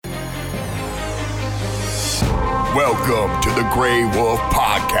Welcome to the Grey Wolf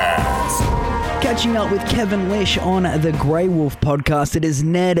Podcast. Catching up with Kevin Lish on the Grey Wolf Podcast. It is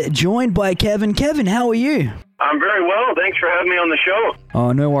Ned, joined by Kevin. Kevin, how are you? I'm very well. Thanks for having me on the show.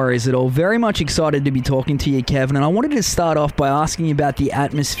 Oh, no worries at all. Very much excited to be talking to you, Kevin. And I wanted to start off by asking you about the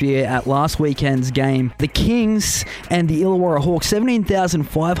atmosphere at last weekend's game. The Kings and the Illawarra Hawks,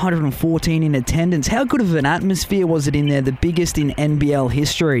 17,514 in attendance. How good of an atmosphere was it in there, the biggest in NBL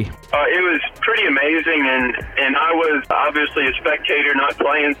history? It was pretty amazing, and I was obviously a spectator, not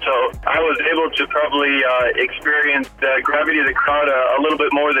playing, so I was able to probably experience the gravity of the crowd a little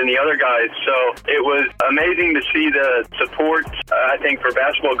bit more than the other guys. So it was amazing to see the support, I think, for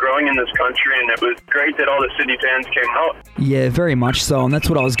basketball growing in this country, and it was great that all the Sydney fans came out. Yeah, very much so, and that's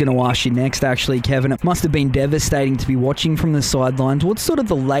what I was going to ask you next, actually, Kevin. It must have been devastating to be watching from the sidelines. What's sort of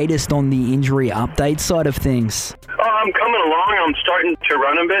the latest on the injury update side of things? I'm coming along. I'm starting to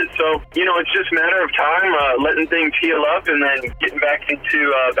run a bit, so, it's just a matter of time, letting things heal up and then getting back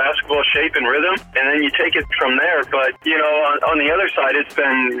into basketball shape and rhythm, and then you take it from there. But, on the other side, it's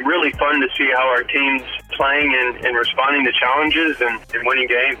been really fun to see how our team's playing and responding to challenges and winning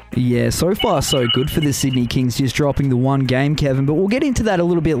games. Yeah, so far so good for the Sydney Kings, just dropping the one game, Kevin. But we'll get into that a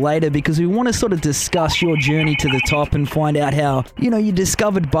little bit later because we want to sort of discuss your journey to the top and find out how, you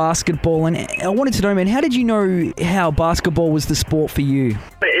discovered basketball. And I wanted to know, man, how did you know how basketball was the sport for you?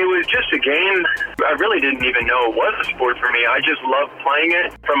 It was just a game. I really didn't even know it was a sport for me. I just loved playing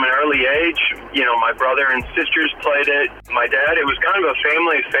it from an early age. My brother and sisters played it. My dad, it was kind of a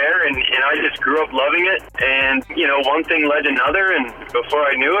family affair, and I just grew up loving it. And, one thing led to another, and before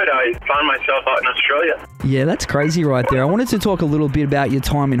I knew it, I found myself out in Australia. Yeah, that's crazy right there. I wanted to talk a little bit about your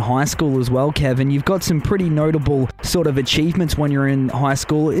time in high school as well, Kevin. You've got some pretty notable sort of achievements when you're in high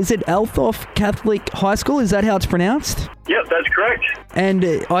school. Is it Althoff Catholic High School? Is that how it's pronounced? Yep, that's correct.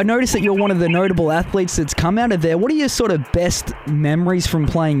 And I noticed that you're one of the notable athletes that's come out of there. What are your sort of best memories from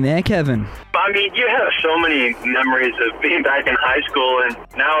playing there, Kevin? You have so many memories of being back in high school, and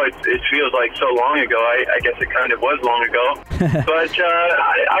now it feels like so long ago. I guess it kind of was long ago. But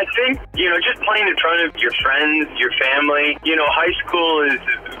I think, just playing in front of your friends, your family, high school is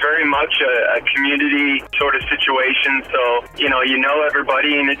very much a community sort of situation. So, you know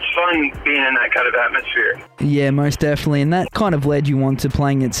everybody, and it's fun being in that kind of atmosphere. Yeah, most definitely. And that kind of led you on to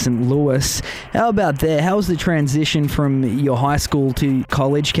playing at St. Louis. How about there? How was the transition from your high school to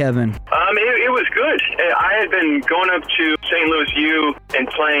college, Kevin? It was good. I had been going up to St. Louis U and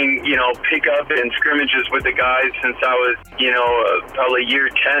playing, pickup and scrimmages with the guys since I was, probably year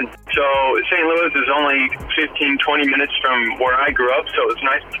 10. So St. Louis is only 15, 20 minutes from where I grew up, so it was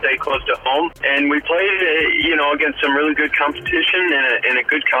nice to stay close to home. And we played, against some really good competition in a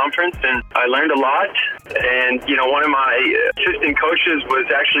good conference, and I learned a lot. And, one of my assistant coaches was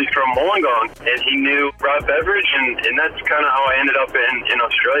actually from Wollongong, and he knew Rob Beveridge, and that's kind of how I ended up in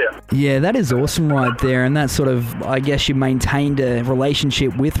Australia. Yeah, that is awesome right there. And that sort of, I guess you maintained a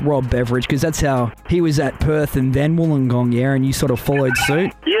relationship with Rob Beveridge because that's how he was at Perth and then Wollongong, yeah, and you sort of followed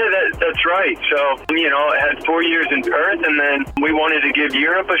suit? Yeah, that's right. So, I had 4 years in Perth, and then we wanted to give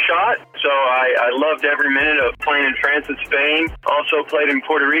Europe a shot. So I loved every minute of playing in France and Spain. Also played in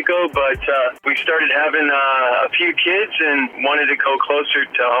Puerto Rico, but we started having a few kids and wanted to go closer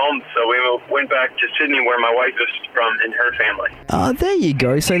to home. So we went back to Sydney, where my wife is from, and her family. There you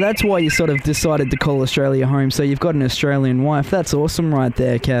go. So that's why you sort of decided to call Australia home. So you've got an Australian wife. That's awesome right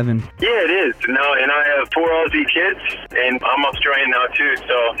there, Kevin. Yeah, it is. No, and I have 4 Aussie kids, and I'm Australian now too.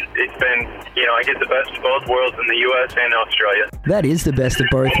 So it's been, I get the best of both worlds in the U.S. and Australia. That is the best of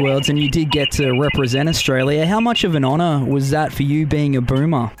both worlds, and you did get to represent Australia. How much of an honour was that for you being a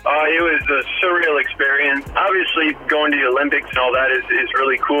Boomer? It was a surreal experience. Obviously, going to the Olympics and all that is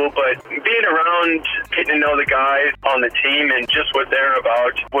really cool, but being around, getting to know the guys on the team and just what they're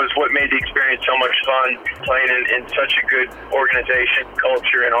about was what made the experience so much fun, playing in such a good organization,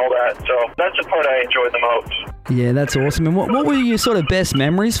 culture, and all that. So that's the part I enjoyed the most. Yeah, that's awesome. And what were your sort of best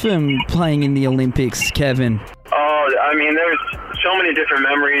memories from playing in the Olympics, Kevin? There's so many different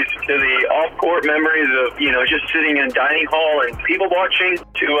memories, to the off-court memories of, just sitting in a dining hall and people watching,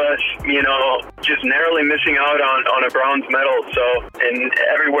 to us, just narrowly missing out on a bronze medal, and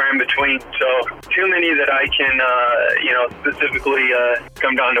everywhere in between. So too many that I can, specifically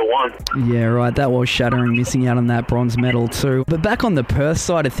come down to one. Yeah, right. That was shattering, missing out on that bronze medal too. But back on the Perth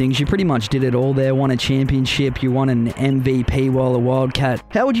side of things, you pretty much did it all there. Won a championship, you won an MVP while a Wildcat.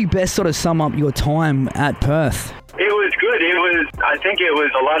 How would you best sort of sum up your time at Perth? It was good. It was I think it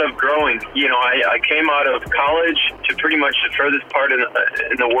was a lot of growing. You know, I came out of college to pretty much the furthest part in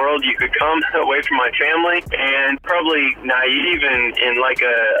the world you could come away from my family, and probably naive and like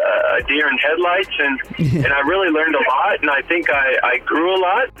a deer in headlights, and I really learned a lot, and I think I grew a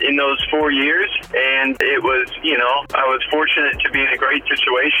lot in those 4 years, and it was, you know, I was fortunate to be in a great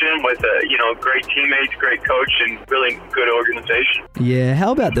situation with, great teammates, great coach, and really good organization. Yeah,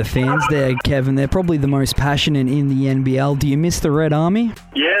 how about the fans there, Kevin? They're probably the most passionate in the NBL. Do you miss the Red Army?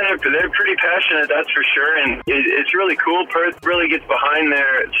 Yeah, they're pretty passionate, that's for sure, and it's really cool. Perth really gets behind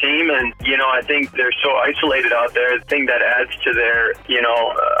their team, and, you know, I think they're so isolated out there. I think that adds to their,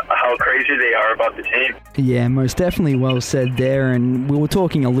 how crazy they are about the team. Yeah, most definitely well said there, and we were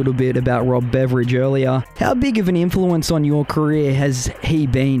talking a little bit about Rob Beveridge earlier. How big of an influence on your career has he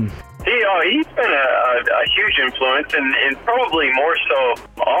been? He's been a huge influence, and probably more so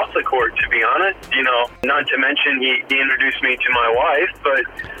off the court, to be honest. You know, not to mention he introduced me to my wife,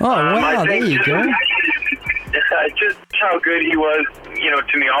 but... wow, there you go. Just how good he was,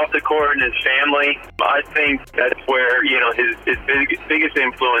 to me off the court and his family. I think that's where, his biggest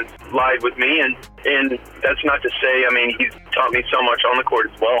influence lied with me, and that's not to say, he's taught me so much on the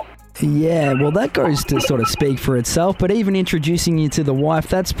court as well. Yeah, well, that goes to sort of speak for itself, but even introducing you to the wife,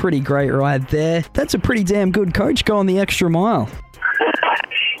 that's pretty great right there. That's a pretty damn good coach going the extra mile.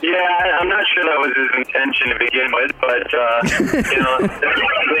 Yeah, I'm not sure that was his intention to begin with, but,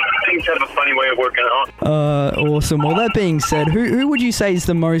 things have a funny way of working out. Awesome. Well, that being said, who would you say is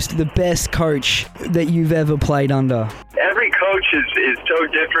the best coach that you've ever played under? Every coach is so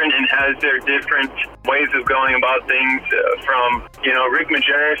different and has their different ways of going about things. From, Rick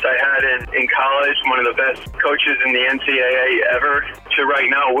Majerus I had in college, one of the best coaches in the NCAA ever, to right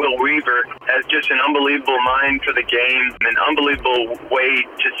now Will Weaver has just an unbelievable mind for the game, an unbelievable way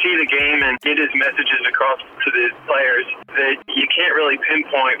to see the game and get his messages across to the players that you can't really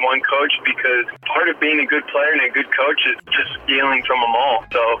pinpoint one coach, because part of being a good player and a good coach is just stealing from them all.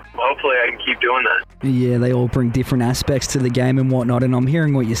 So hopefully I can keep doing that. Yeah, they all bring different aspects to the game and whatnot, and I'm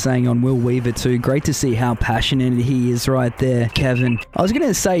hearing what you're saying on Will Weaver too. Great to see how passionate he is right there, Kevin. I was going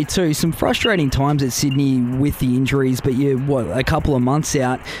to say too, some frustrating times at Sydney with the injuries, but you're, a couple of months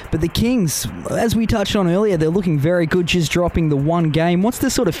out. But the Kings, as we touched on earlier, they're looking very good, just dropping the one game. What's the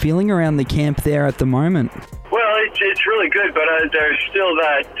sort of feeling around the camp there at the moment? Well, it's really good, but there's still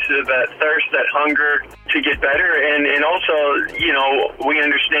that thirst, that hunger to get better, and also, we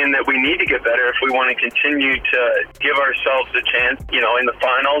understand that we need to get better if we want to continue to give ourselves a chance, in the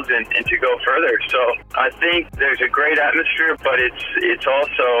finals and to go further. So I think there's a great atmosphere, but it's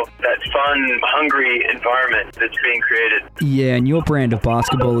also that fun, hungry environment that's being created. Yeah, and your brand of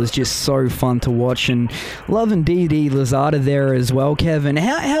basketball is just so fun to watch, and loving Didi Louzada there as well, Kevin.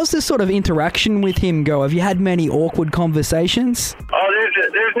 How's this sort of interaction with him go? Have you had many awkward conversations? Oh,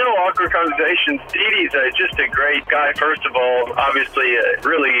 there's no awkward conversations. Didi's just a great guy, first of all. Obviously, a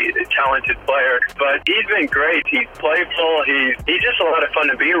really talented player, but he's been great. He's playful. He's just a lot of fun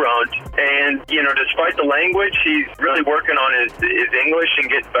to be around. And, despite the language, he's really working on his English and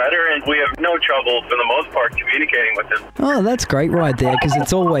getting better, and we have no trouble, for the most part, communicating with him. Oh, that's great right there, because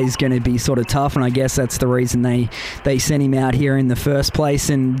it's always going to be sort of tough, and I guess that's the reason they sent him out here in the first place.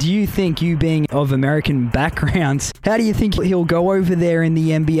 And do you think, you being of American backgrounds, how do you think he'll go over there in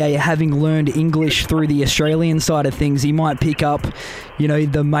the NBA, having learned English through the Australian side of things? He might pick up,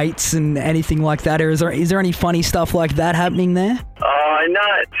 the mates and anything like that. Or is there any funny stuff like that happening there?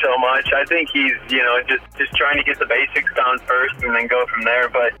 Not so much. I think he's, just trying to get the basics down first and then go from there.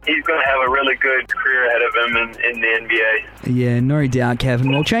 But he's going to have a really good career ahead of him in the NBA. Yeah, no doubt,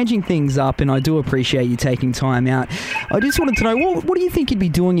 Kevin. Well, changing things up, and I do appreciate you taking time out. I just wanted to know, what do you think you'd be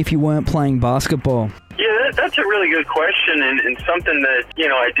doing if you weren't playing basketball? Yeah, that's a really good question, and something that,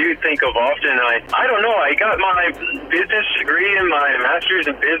 I do think of often. I don't know, I got my business degree and my master's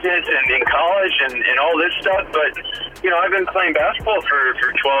in business and in college and all this stuff, but, I've been playing basketball for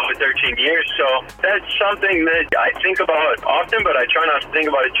 12 or 13 years, so that's something that I think about often, but I try not to think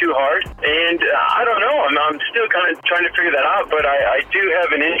about it too hard. And I don't know, I'm still kind of trying to figure that out, but I do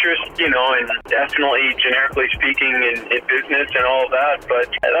have an interest, in definitely, generically speaking, in business and all of that, but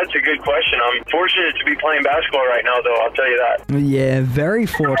that's a good question. I'm fortunate to be playing basketball right now, though, I'll tell you that. Yeah, very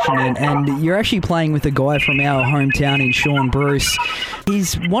fortunate, and you're actually playing with a guy from our hometown in Sean Bruce.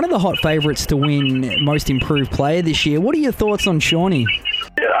 He's one of the hot favourites to win Most Improved Player this year. What are your thoughts on Shawnee?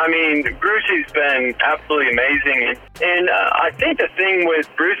 Brucey's been absolutely amazing. And I think the thing with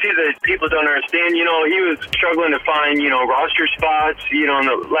Brucey that people don't understand, he was struggling to find, roster spots, in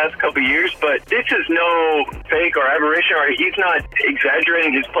the last couple of years. But this is no fake or aberration, or he's not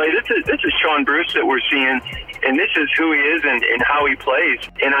exaggerating his play. This is Sean Bruce that we're seeing. and this is who he is and how he plays.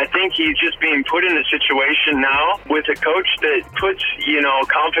 And I think he's just being put in a situation now with a coach that puts,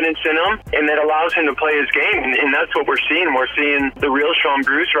 confidence in him and that allows him to play his game. And that's what we're seeing. We're seeing the real Sean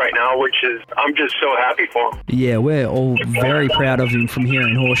Bruce right now, which is, I'm just so happy for him. Yeah, we're all very proud of him from here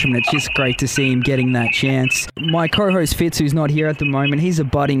in Horsham. It's just great to see him getting that chance. My co-host Fitz, who's not here at the moment, he's a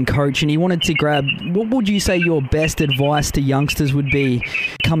budding coach, and he wanted to grab, what would you say your best advice to youngsters would be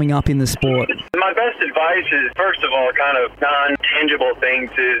coming up in the sport? My best advice is, first of all, kind of non-tangible things,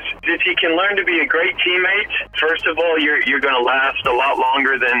 is if you can learn to be a great teammate, first of all, you're going to last a lot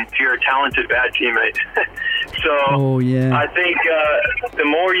longer than if you're a talented bad teammate. So I think the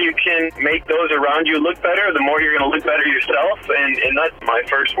more you can make those around you look better, the more you're going to look better yourself, and that's my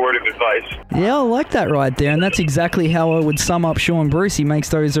first word of advice. Yeah, I like that right there, and that's exactly how I would sum up Sean Bruce. He makes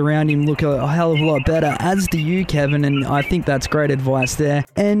those around him look a hell of a lot better, as do you, Kevin, and I think that's great advice there.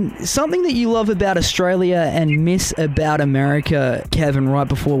 And something that you love about Australia and miss about America, Kevin, right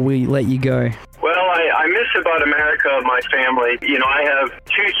before we let you go. Well, I miss about America my family. I have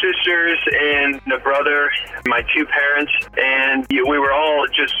two sisters and a brother, my two parents, and we were all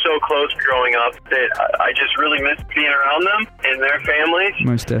just so close growing up that I just really miss being around them and their families.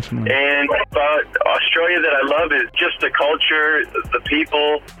 Most definitely. And about Australia that I love is just the culture, the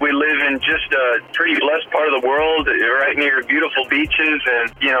people. We live in just a pretty blessed part of the world, right near beautiful beaches,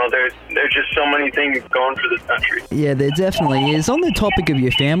 and there's just so many things going for this country. Yeah, there definitely is. On the topic of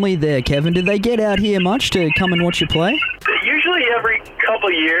your family there, Kevin, did they get out here much to come and watch you play? Usually every couple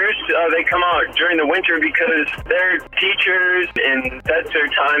of years they come out during the winter because they're teachers and that's their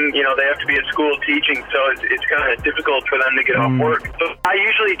time. They have to be at school teaching, so it's kind of difficult for them to get off work. So I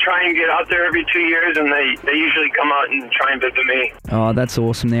usually try and get out there every 2 years, and they usually come out and try and visit me. Oh, that's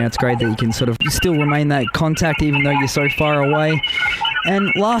awesome there. It's great that you can sort of still remain that contact even though you're so far away.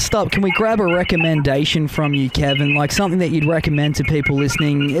 And last up, can we grab a recommendation from you, Kevin? Like something that you'd recommend to people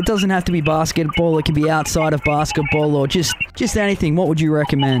listening. It doesn't have to be basketball. It can be outside of basketball or just anything. What would you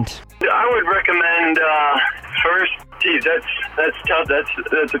recommend? I would recommend first. Geez, that's tough.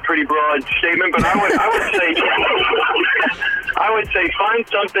 That's a pretty broad statement, but I would say find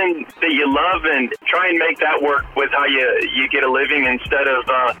something that you love and try and make that work with how you get a living instead of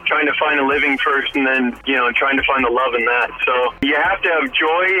trying to find a living first and then trying to find the love in that. So you have to have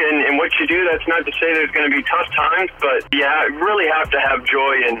joy in what you do. That's not to say there's going to be tough times, but you really have to have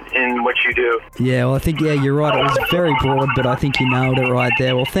joy in what you do. Yeah, well, I think you're right. It was very broad, but I think you nailed it right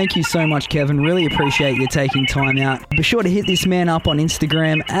there. Well, thank you so much, Kevin. Really appreciate you taking time out. Be sure to hit this man up on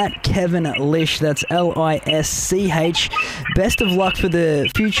Instagram at Kevin Lisch. That's Lisch. Best of luck for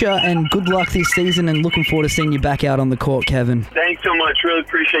the future and good luck this season, and looking forward to seeing you back out on the court, Kevin. Thanks so much. Really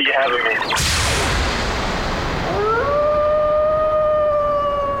appreciate you having me.